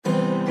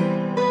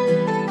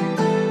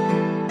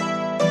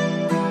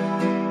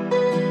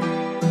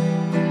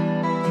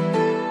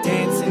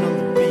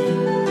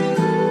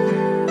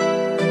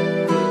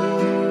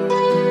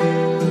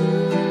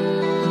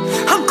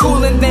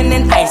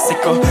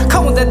icicle,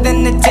 colder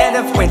than the dead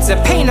of winter.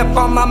 Pain up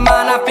on my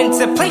mind, I've been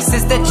to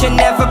places that you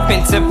never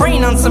been to.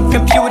 Brain on some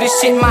computer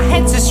shit, my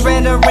head's a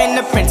shredder in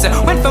the printer.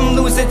 Went from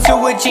loser to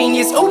a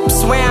genius,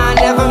 oops, swear I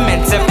never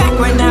meant to. Back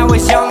when I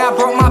was young, I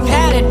broke my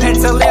padded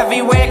pencil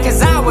everywhere,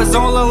 cause I was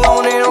all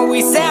alone and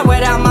always sad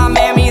without my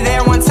mammy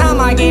there. One time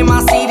I gave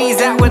my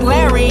CDs out with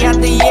Larry at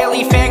the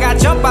yearly fair. Got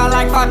jumped by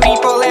like 5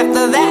 people,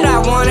 after that I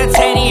won a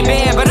teddy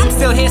bear. But I'm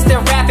still here,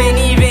 still rapping,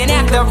 even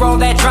after all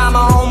that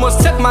drama.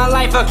 Almost took my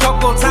life a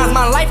couple times,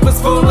 my life was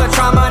full of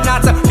trauma.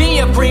 Not to be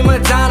a prima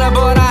donna,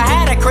 but I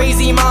had a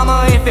crazy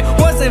mama. If it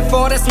wasn't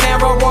for this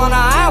marijuana,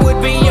 I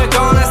would be a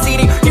goner. See,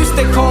 they used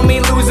to call me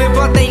loser,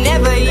 but they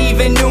never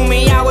even knew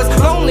me. I was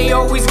lonely,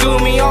 always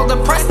gloomy, all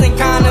depressed and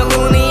kinda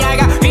loony. I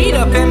got beat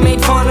up and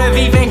made fun of,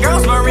 even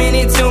girls were in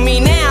it to me.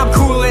 Now I'm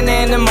cooler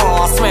than them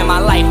all, I swear my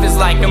life is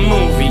like a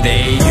movie.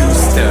 They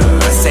used to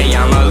say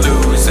I'm a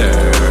loser,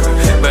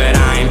 but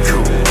I'm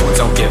cool,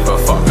 don't give a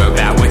fuck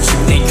about what you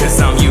think,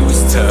 cause I'm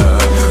used to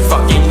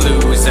fucking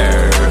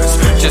losers,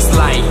 just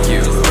like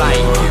you,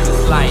 like you,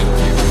 like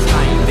you,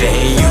 like you.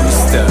 They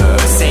used to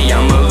say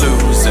I'm a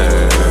loser,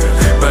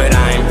 but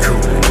I'm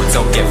cool,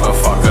 don't give a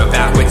fuck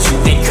about what you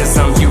think, cause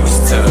I'm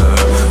used to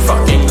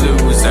fucking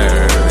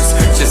losers,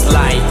 just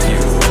like you.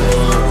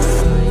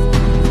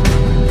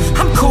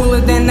 I'm cooler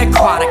than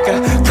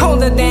Aquatica,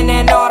 colder than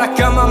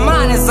Antarctica. My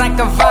mind is like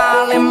a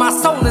violin, my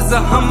soul is a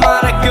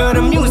harmonica.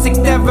 The music's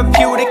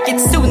therapeutic,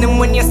 it's soothing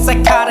when you're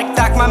psychotic.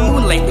 Doc, my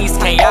mood lately's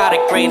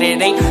chaotic,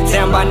 rated 8,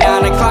 down by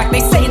 9 o'clock. They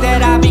say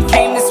that I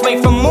became this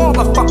way from all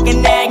the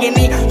fucking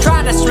agony.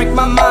 Try to shrink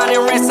my mind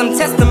and ran some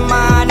tests of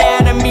my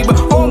anatomy,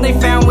 but all they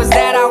found was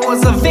that I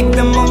was a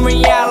victim of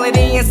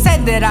reality, and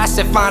said that I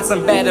should find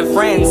some better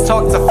friends,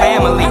 talk to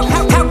family.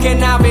 How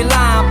can I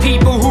rely on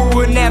people who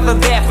were never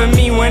there for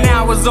me when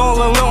I was all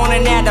alone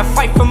and had to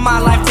fight for my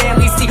life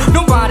daily? See,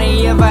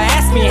 nobody ever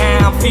asked me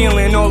how I'm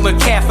feeling or look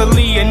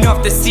carefully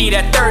enough to see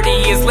that 30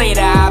 years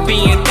later I'll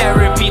be in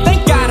therapy.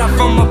 Thank God I'm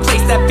from a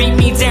place that beat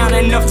me down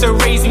enough to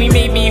raise me,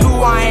 made me who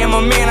I am,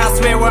 a man I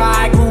swear where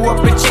I grew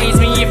up and changed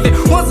me. If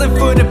it wasn't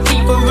for the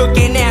people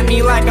looking at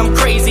me like I'm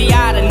crazy,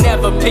 I'd have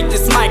never picked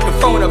this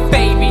microphone up,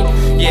 baby.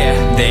 Yeah,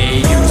 they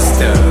used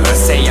to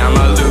say I'm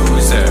a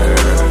loser,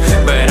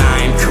 but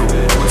I'm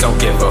cool, don't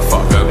give a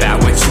fuck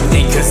about what you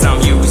think, cause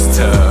I'm used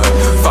to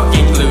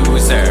fucking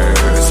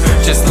losers,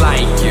 just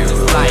like you,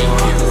 like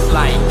you,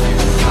 like you,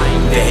 like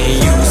you. They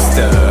used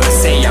to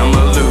say I'm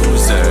a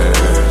loser,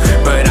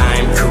 but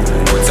I'm cool,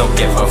 don't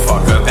give a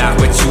fuck about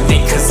what you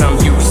think, cause I'm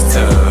used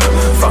to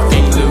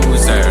fucking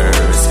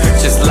losers,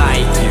 just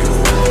like you.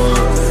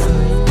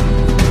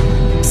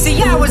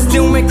 See, I was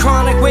doing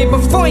chronic way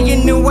before you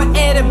knew what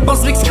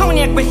edibles. Mixed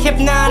cognac with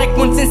hypnotic,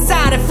 once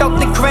inside it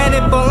felt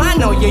incredible. I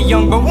know you're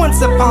young, but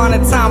once upon a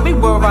time we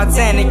were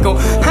identical.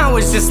 I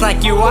was just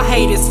like you, I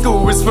hated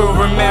school, was for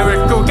a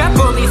miracle. Got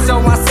bullied so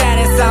I sat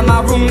inside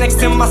my room next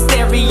to my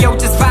stereo,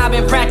 just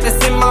vibing,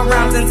 practicing my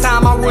rhymes. In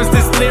time I was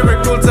this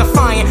lyrical,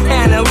 defiant,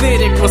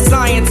 analytical,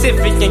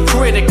 scientific and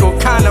critical,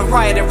 kind of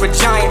writer, a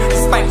giant,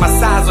 despite my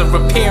size of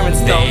appearance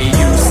though. They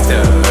used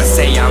to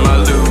say I'm a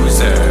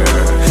loser,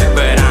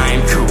 but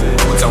I'm cool,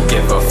 don't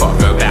give a fuck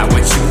about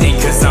what you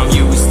think, cause I'm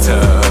used to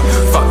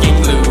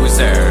fucking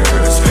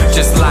losers,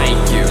 just like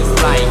you,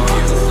 like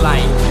you,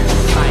 like you,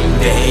 like you.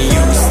 They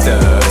used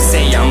to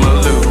say I'm a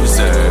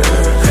loser,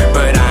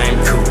 but I'm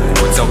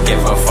cool, don't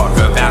give a fuck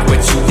about what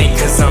you think,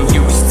 cause I'm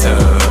used to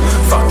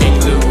fucking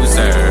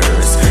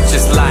losers,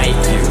 just like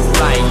you,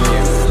 like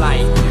you,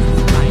 like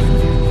you,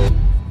 like you.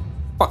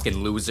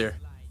 Fucking loser.